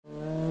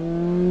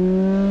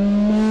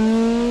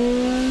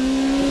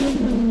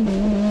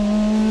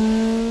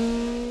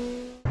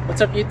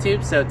What's up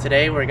YouTube? So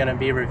today we're going to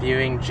be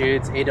reviewing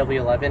Jude's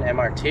AW11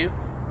 MR2.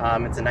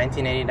 It's a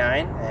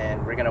 1989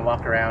 and we're going to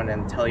walk around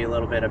and tell you a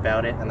little bit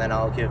about it, and then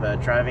I'll give a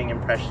driving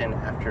impression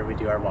after we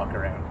do our walk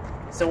around.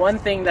 So one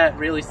thing that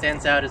really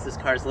stands out is this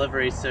car's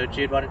livery. So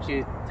Jude, why don't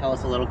you tell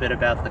us a little bit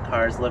about the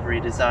car's livery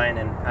design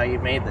and how you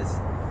made this?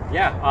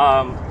 Yeah,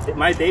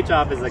 my day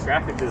job is a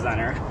graphic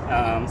designer,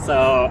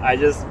 so I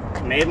just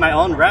made my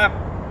own wrap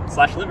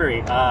 / livery.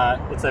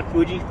 It's a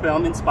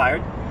Fujifilm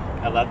inspired.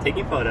 I love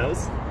taking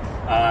photos,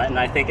 and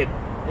I think it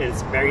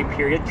is very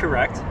period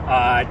correct.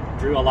 I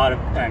drew a lot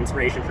of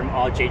inspiration from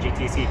all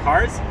JGTC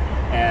cars,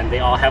 and they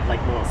all have like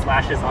little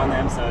slashes on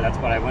them, so that's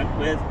what I went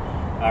with.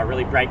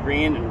 Really bright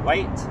green and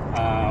white.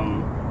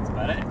 That's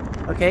about it.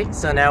 Okay,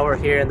 so now we're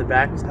here in the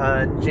back.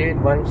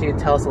 Jude, why don't you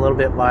tell us a little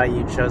bit why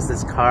you chose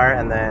this car,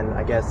 and then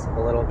I guess a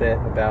little bit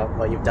about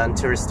what you've done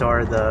to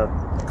restore the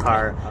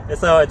car.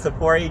 So it's a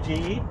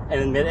 4AGE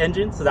and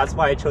mid-engine, so that's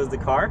why I chose the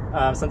car.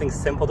 Something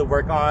simple to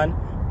work on,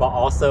 but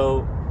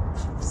also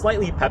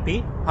slightly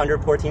peppy.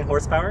 114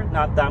 horsepower,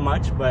 not that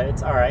much, but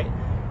it's all right.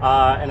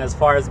 And as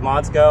far as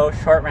mods go,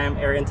 short ram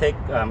air intake,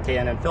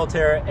 K&N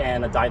filter,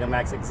 and a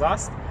Dynamax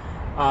exhaust.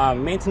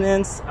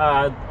 Maintenance,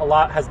 a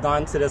lot has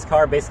done to this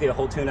car. Basically a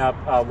whole tune-up,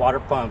 water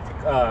pump,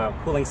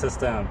 cooling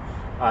system,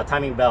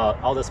 timing belt,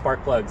 all the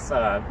spark plugs,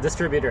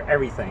 distributor,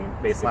 everything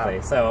basically.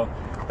 Wow. So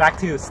back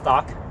to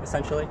stock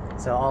essentially.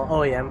 So all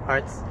OEM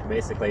parts?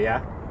 Basically,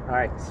 yeah.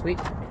 Alright, sweet.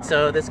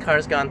 So this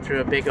car's gone through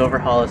a big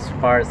overhaul as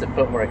far as the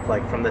footwork,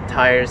 like from the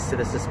tires to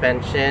the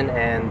suspension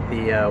and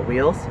the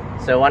wheels.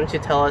 So why don't you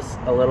tell us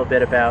a little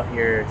bit about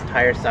your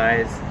tire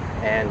size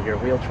and your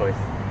wheel choice?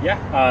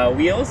 Yeah,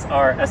 wheels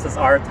are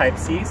SSR Type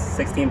Cs,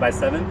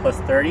 16x7 plus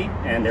 30,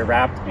 and they're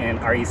wrapped in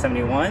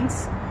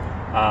RE71s.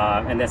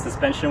 And then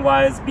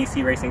suspension-wise,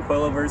 BC Racing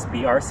coilovers,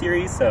 BR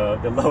series, so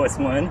the lowest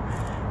one.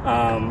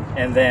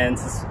 And then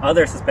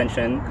other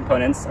suspension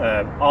components,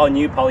 all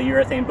new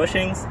polyurethane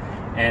bushings,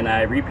 and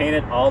I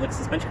repainted all the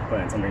suspension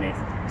components underneath.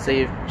 So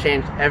you've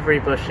changed every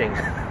bushing?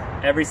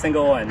 Every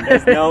single one.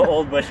 There's no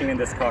old bushing in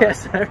this car.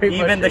 Yes,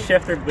 even the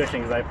shifter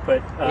bushings, I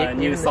put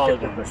new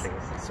solid ones.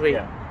 Bushings. Sweet.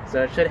 Yeah.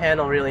 So it should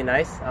handle really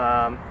nice.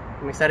 I'm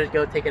excited to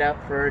go take it out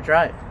for a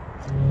drive.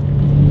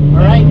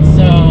 Alright,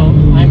 so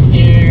I'm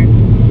here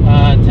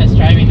test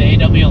driving the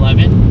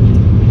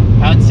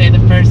AW11. I would say the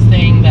first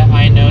thing that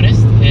I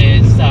noticed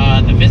is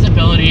the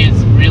visibility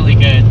is really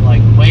good,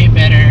 like way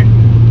better,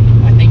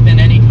 I think, than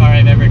any car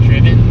I've ever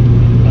driven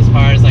as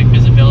far as like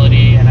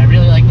visibility, and I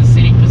really like the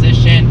seating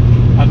position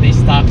of these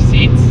stock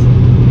seats.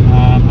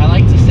 I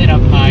like to sit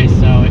up high,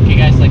 so if you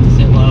guys like to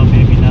sit low,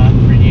 maybe not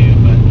for you,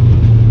 but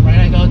we're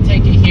gonna go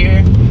take it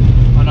here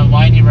on a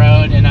windy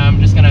road, and I'm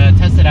just gonna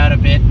test it out a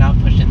bit, not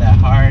push it that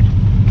hard,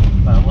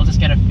 but we'll just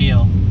get a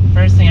feel.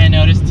 First thing I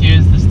noticed too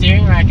is the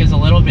steering rack is a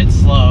little bit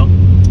slow,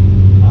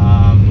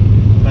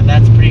 but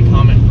that's pretty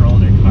common for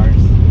older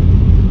cars.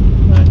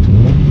 But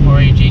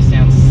 4AG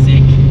sounds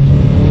sick.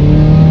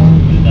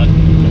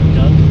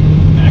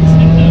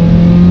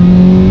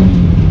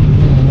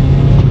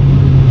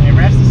 It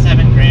refs to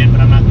 $7,000,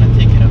 but I'm not gonna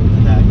take it up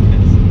to that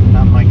because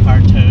not my car,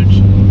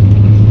 Touge.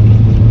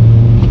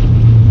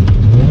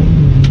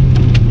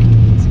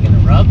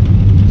 Rub.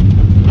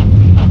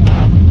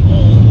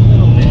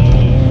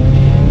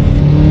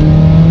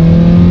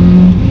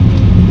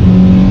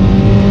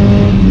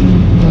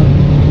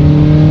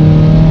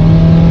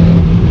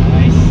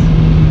 Nice.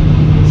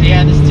 So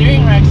yeah, the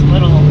steering rack's a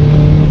little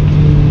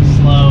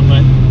slow,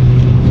 but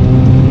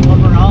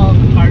overall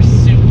the car's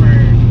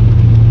super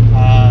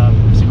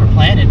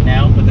planted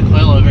now with the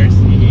coilovers.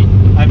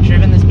 I've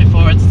driven this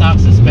before with stock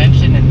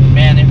suspension, and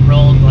man, it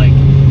rolled like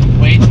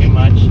way too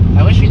much.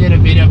 I wish we did a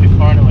video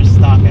before and it was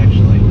stock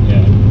actually.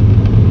 Yeah.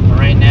 But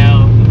right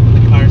now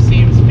the car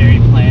seems very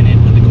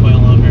planted with the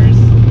coilovers,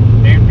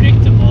 very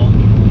predictable.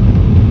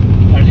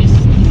 Are these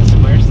a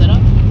square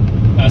setup?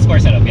 Square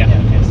setup, yeah.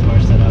 Yeah, okay,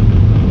 square setup.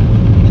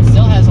 It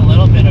still has a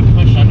little bit of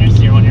push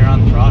understeer when you're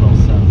on throttle,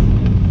 so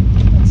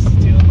let's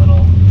do a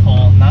little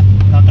pull. Not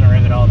gonna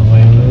rev it all the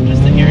way, but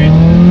just to hear it.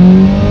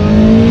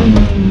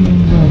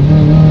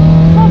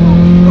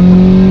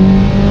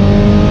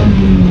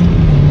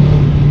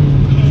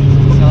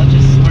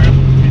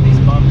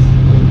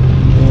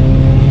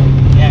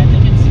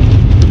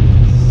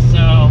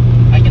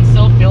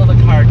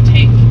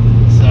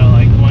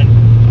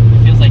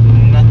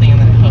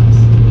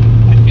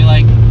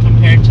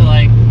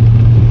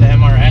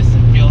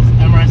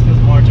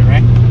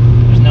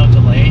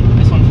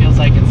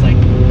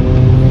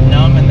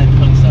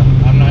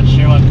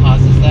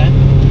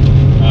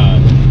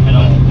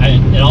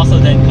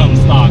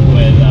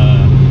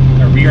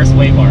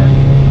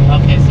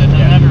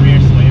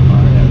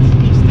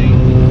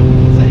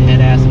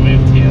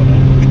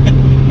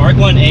 Mark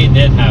 1A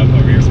did have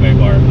a rear sway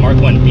bar. Mark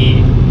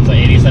 1B, so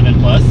 87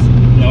 plus,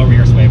 no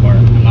rear sway bar.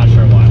 I'm not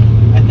sure why.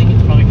 I think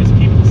it's probably because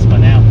people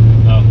spun out.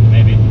 Oh,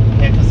 maybe.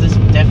 Yeah, because this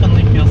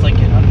definitely feels like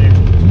it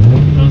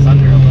goes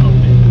under a little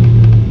bit.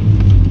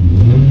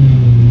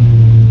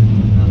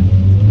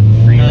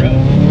 Free road.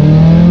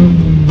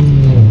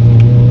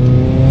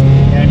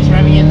 Yeah, just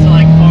revving into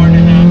like 4.5.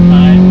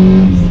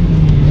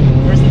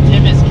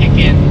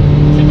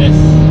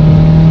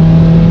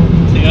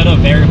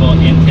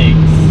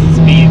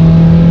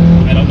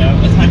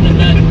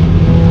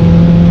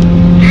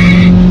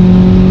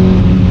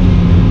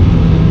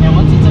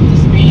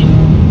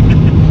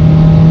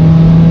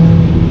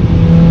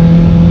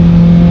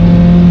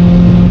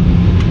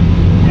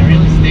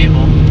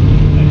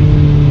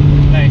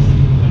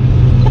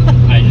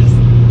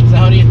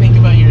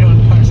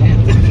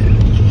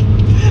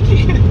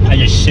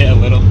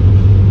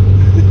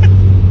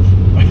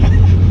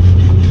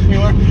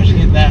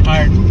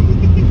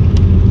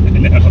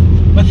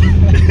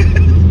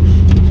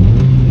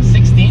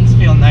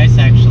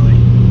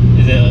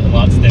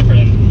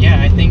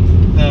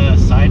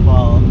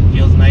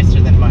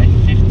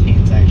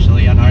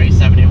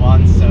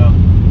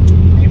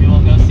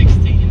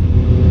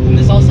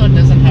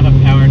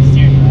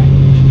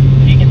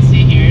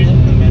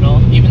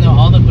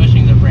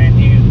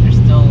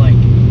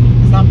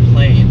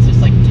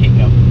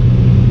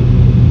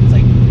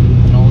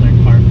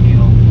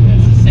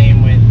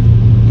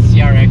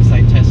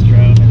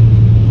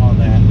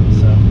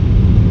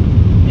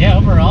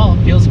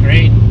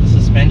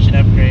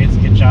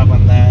 job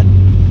on that.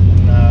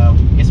 And, I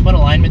guess what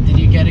alignment did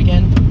you get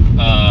again?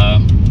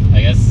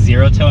 I guess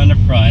 0 toe in the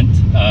front,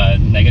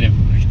 negative.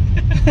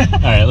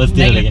 Alright, let's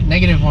do it again.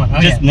 -1. Oh,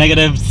 just yeah.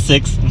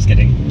 -6. I'm just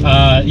kidding.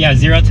 Yeah,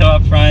 0 toe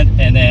up front,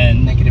 and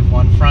then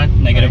 -1 front.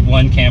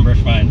 -1 camber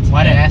front.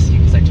 Why did I ask you?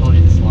 Because I told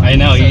you this alignment. I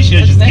know, So you should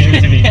have just given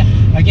it to me.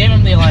 I gave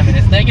him the alignment.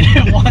 It's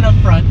 -1 up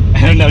front.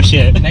 I don't know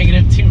shit.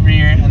 -2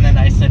 rear, and then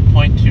I said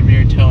point to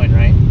rear towing,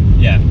 right?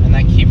 Yeah. And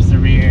that keeps the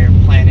rear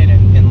planted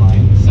and in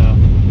line. So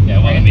Yeah,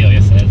 what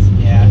Amelia says.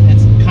 yeah,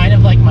 it's kind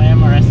of like my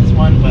MRS's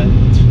one, but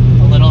it's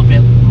a little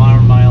bit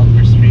more mild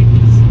for street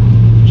because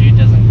Jude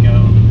doesn't go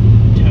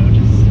Touge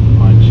as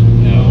much.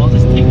 No. We'll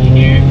just take you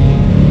here.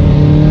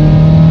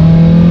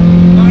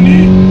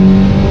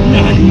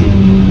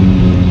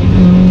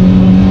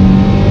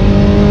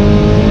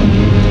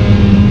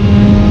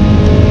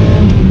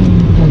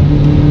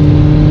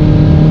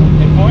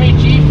 The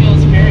 4AG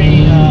feels very,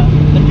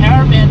 the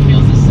power band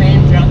feels the same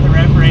throughout the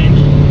rev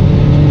range.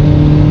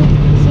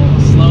 So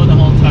slow the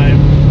whole time.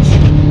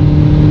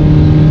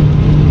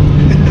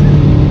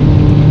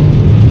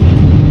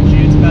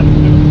 Jude's about to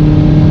poop.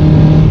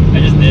 I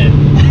just did.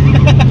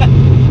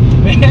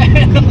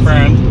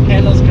 Confirmed.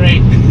 Handles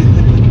great.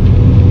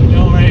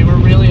 Don't worry,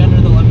 we're really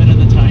under the limit of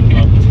the time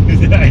here.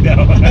 I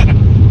know.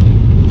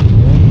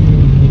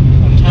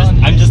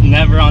 I'm just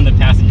never on the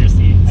passenger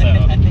seat, so.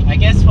 I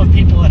guess what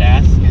people would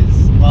ask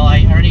is, well,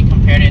 I already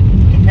compared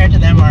to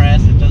the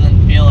MRS, it doesn't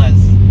feel as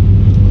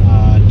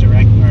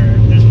direct, or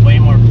there's way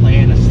more play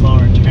and a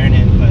slower turn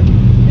in, but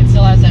it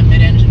still has that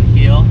mid-engine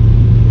feel,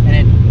 and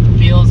it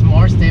feels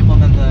more stable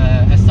than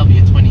the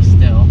SW20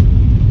 still,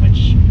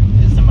 which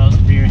is the most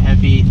rear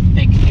heavy,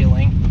 thick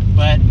feeling.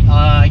 But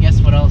I guess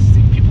what else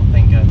do people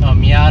think of? Oh,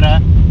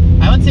 Miata.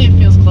 I would say it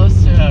feels close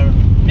to a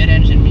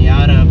mid-engine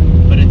Miata,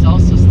 but it's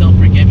also still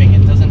forgiving.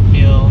 It doesn't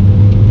feel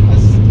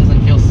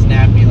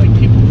snappy like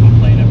people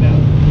complain about.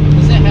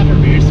 Does it have a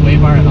rear sway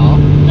bar at all?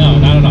 No,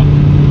 not at all.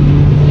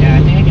 Yeah,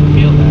 I think I can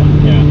feel that.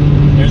 Yeah.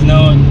 There's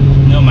no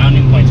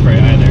mounting points for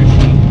it either.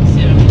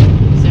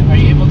 So, are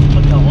you able to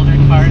put the older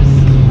cars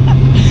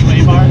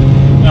sway bar?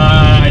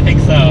 I think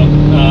so.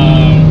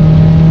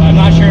 I'm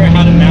not sure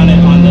how to mount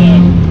it on the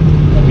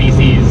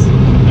BCs.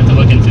 I have to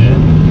look into it.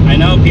 I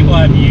know people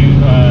have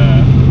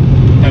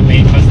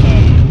made custom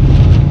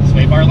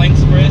sway bar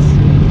links for this.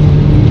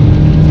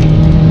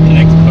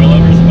 Connect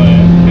coilovers, but I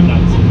have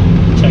not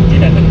checked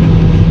yet.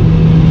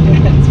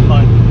 That's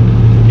fun.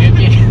 It'd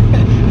be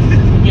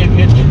a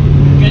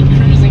good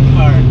cruising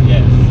car.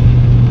 Yes.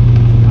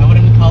 I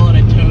wouldn't call it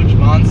a Touge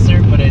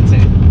monster, but it's a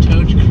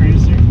Touge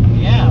cruiser.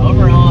 Yeah,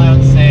 overall I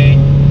would say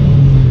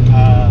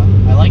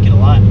I like it a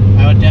lot.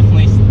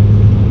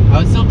 I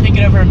would still pick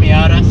it over a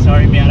Miata.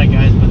 Sorry Miata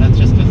guys, but that's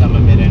just because I'm a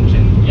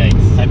mid-engine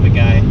Yikes. type of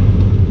guy.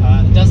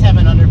 It does have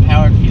an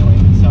underpowered feeling,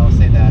 so I'll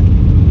say that.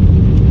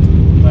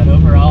 But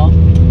overall,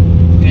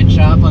 good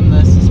job on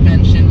the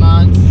suspension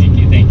mods.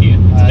 Thank you.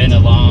 It's been a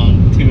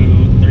long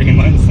 2-3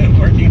 months of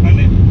working on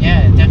it.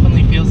 Yeah, it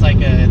definitely feels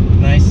like a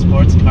nice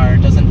sports car.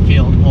 It doesn't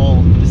feel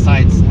old,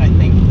 besides, I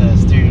think, the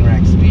steering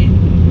rack speed.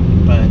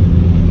 But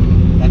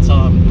that's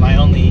all my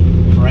only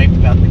gripe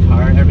about the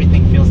car.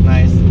 Everything feels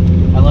nice.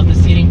 I love the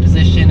seating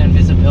position and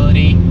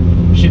visibility.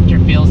 Shifter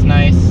feels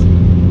nice.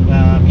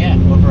 Yeah,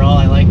 overall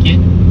I like it.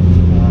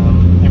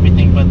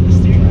 Everything but the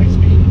steering rack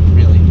speed,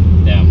 really.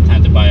 Damn,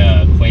 time to buy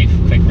a quick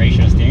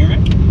ratio steering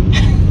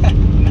rack?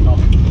 No.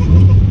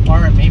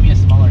 Or maybe a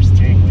smaller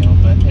steering wheel,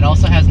 but it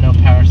also has no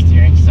power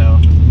steering, so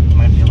it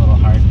might be a little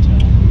hard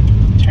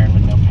to turn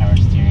with no power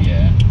steering.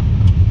 Yeah.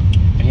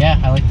 But yeah,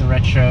 I like the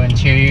retro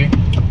interior.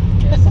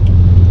 Yes.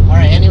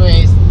 Alright,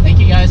 anyways, thank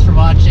you guys for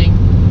watching.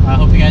 I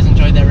hope you guys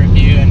enjoyed that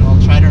review, and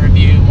we'll try to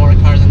review more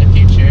cars in the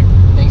future.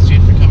 Thanks,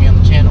 Jude, for coming on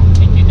the channel.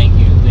 Thank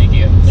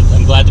you.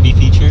 I'm glad to be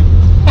featured.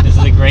 This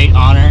is a great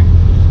honor.